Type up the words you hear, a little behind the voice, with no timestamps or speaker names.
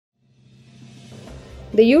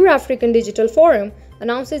The Eurafrican Digital Forum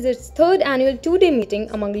announces its third annual two-day meeting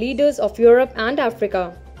among leaders of Europe and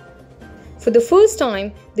Africa. For the first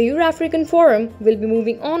time, the Eurafrican Forum will be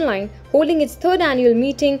moving online, holding its third annual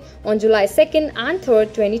meeting on July 2nd and 3rd,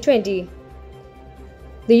 2020.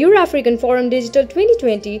 The Eurafrican Forum Digital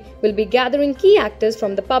 2020 will be gathering key actors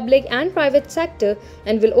from the public and private sector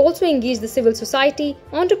and will also engage the civil society,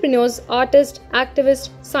 entrepreneurs, artists, activists,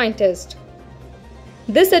 scientists.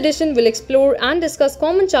 This edition will explore and discuss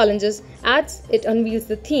common challenges as it unveils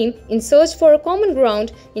the theme in search for a common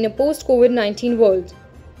ground in a post-COVID-19 world.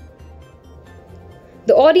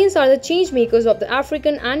 The audience are the changemakers of the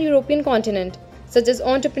African and European continent, such as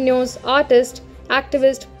entrepreneurs, artists,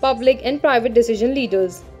 activists, public and private decision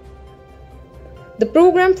leaders. The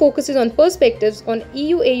program focuses on perspectives on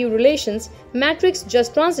EU-AU relations, matrix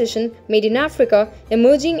just transition, made in Africa,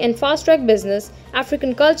 emerging and fast-track business,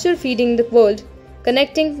 African culture feeding the world,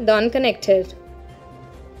 connecting the unconnected.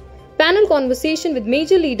 Panel conversation with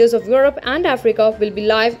major leaders of Europe and Africa will be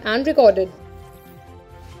live and recorded.